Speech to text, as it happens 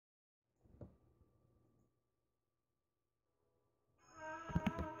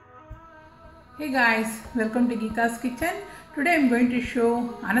Hey guys, welcome to Geeka's Kitchen. Today I am going to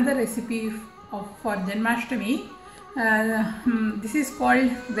show another recipe for Janmashtami. This is called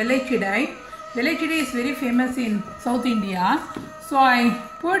vella Cheedai. Vella Cheedai is very famous in South India. So I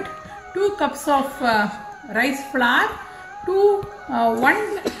put 2 cups of rice flour, 1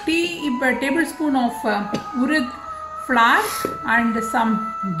 tablespoon of urad flour and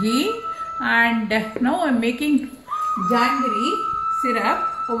some ghee, and now I am making jaggery syrup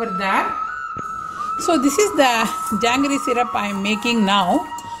over there. So this is the jaggery syrup I am making now.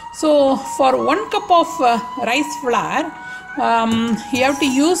 So for 1 cup of rice flour, you have to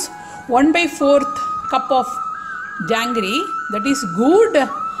use 1/4 cup of jaggery, that is good,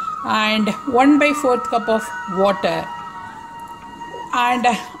 and 1/4 cup of water. And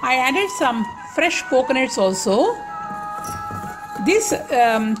I added some fresh coconuts also. This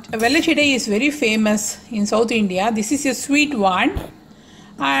vella Cheedai is very famous in South India. This is a sweet one.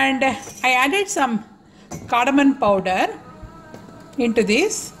 And I added some cardamom powder into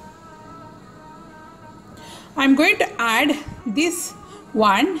this. I'm going to add this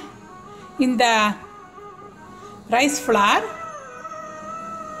one in the rice flour.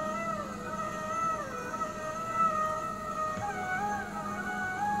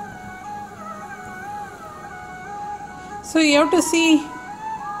 So you have to see,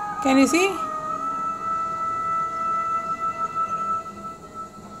 can you see?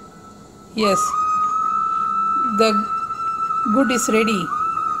 Yes, the good is ready.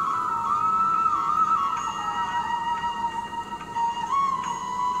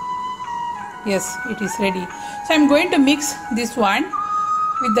 Yes, it is ready. So I am going to mix this one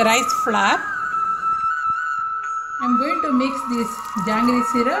with the rice flour. I am going to mix this jaggery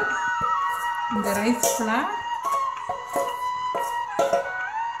syrup in the rice flour.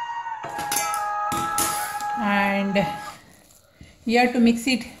 And you have to mix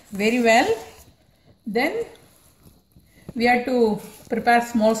it very well. Then we have to prepare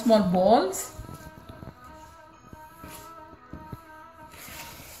small balls.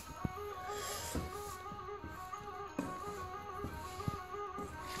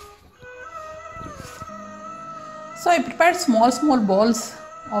 So I prepared small balls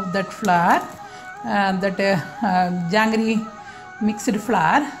of that flour, that jaggery mixed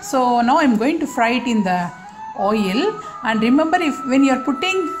flour. So now I am going to fry it in the oil. And remember, when you are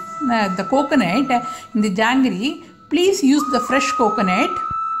putting the coconut in the jaggery, please use the fresh coconut.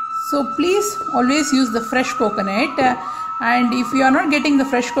 So please always use the fresh coconut. And if you are not getting the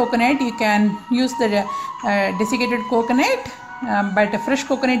fresh coconut, you can use the desiccated coconut. But fresh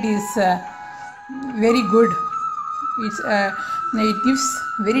coconut is very good. It gives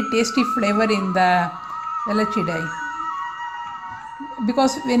very tasty flavor in the vella Cheedai.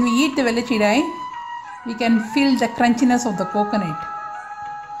 Because when we eat the vella Cheedai, we can feel the crunchiness of the coconut.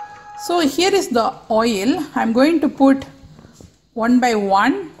 So here is the oil. I am going to put one by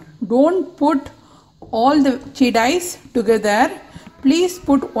one. Don't put all the cheedais together. Please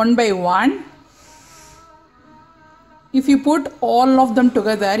put one by one. If you put all of them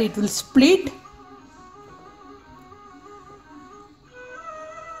together, it will split.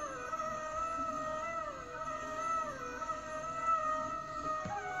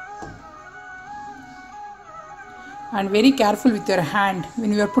 And very careful with your hand.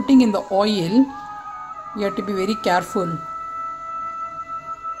 When you are putting in the oil, you have to be very careful.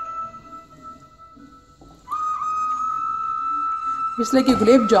 It's like a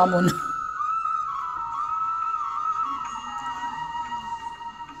gulab jamun.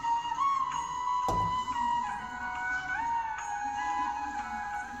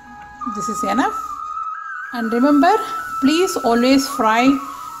 This is enough. And remember, please always fry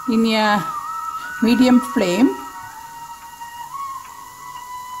in a medium flame.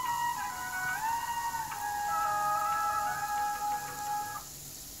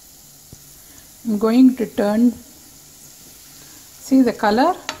 I'm going to turn, see the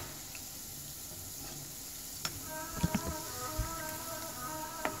color.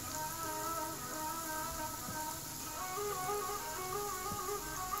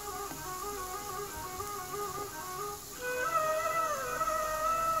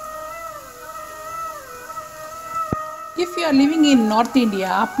 If you are living in North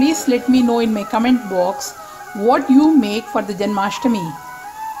India, please let me know in my comment box what you make for the Janmashtami.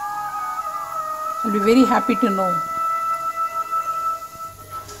 I'll be very happy to know.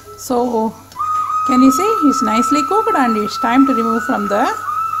 So can you see, it's nicely cooked and it's time to remove from the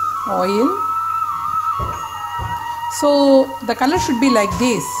oil. So the color should be like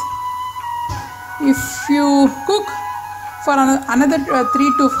this. If you cook for another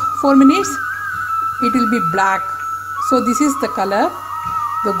 3 to 4 minutes, it will be black. So this is the color.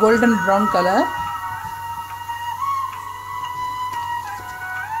 the golden brown color.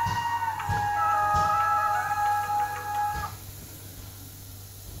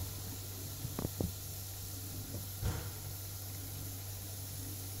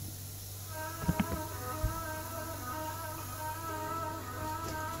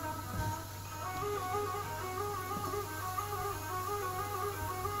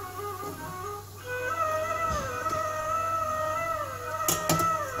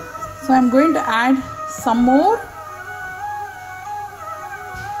 So I am going to add some more.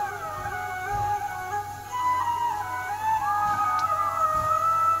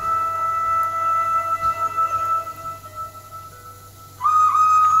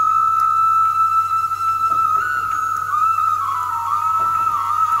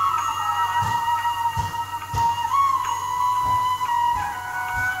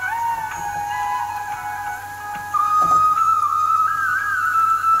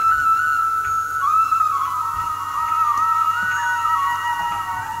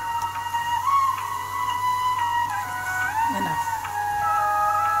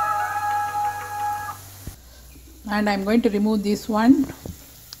 And I am going to remove this one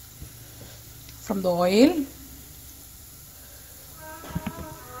from the oil.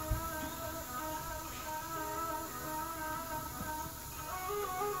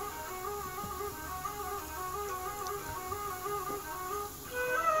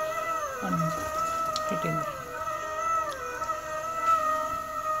 And hit in there.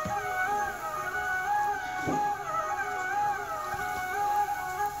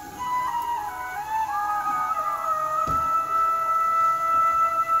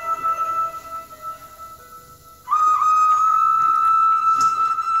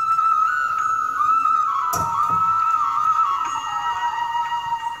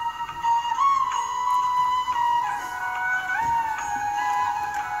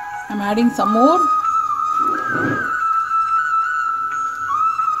 I'm adding some more.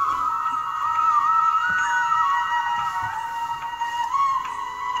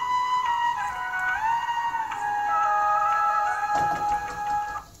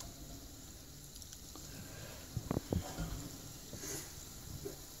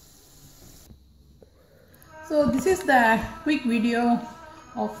 So this is the quick video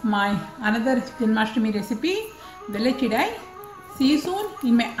of my another Janmashtami recipe, vella Cheedai. See you soon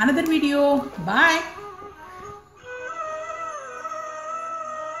in my another video. Bye.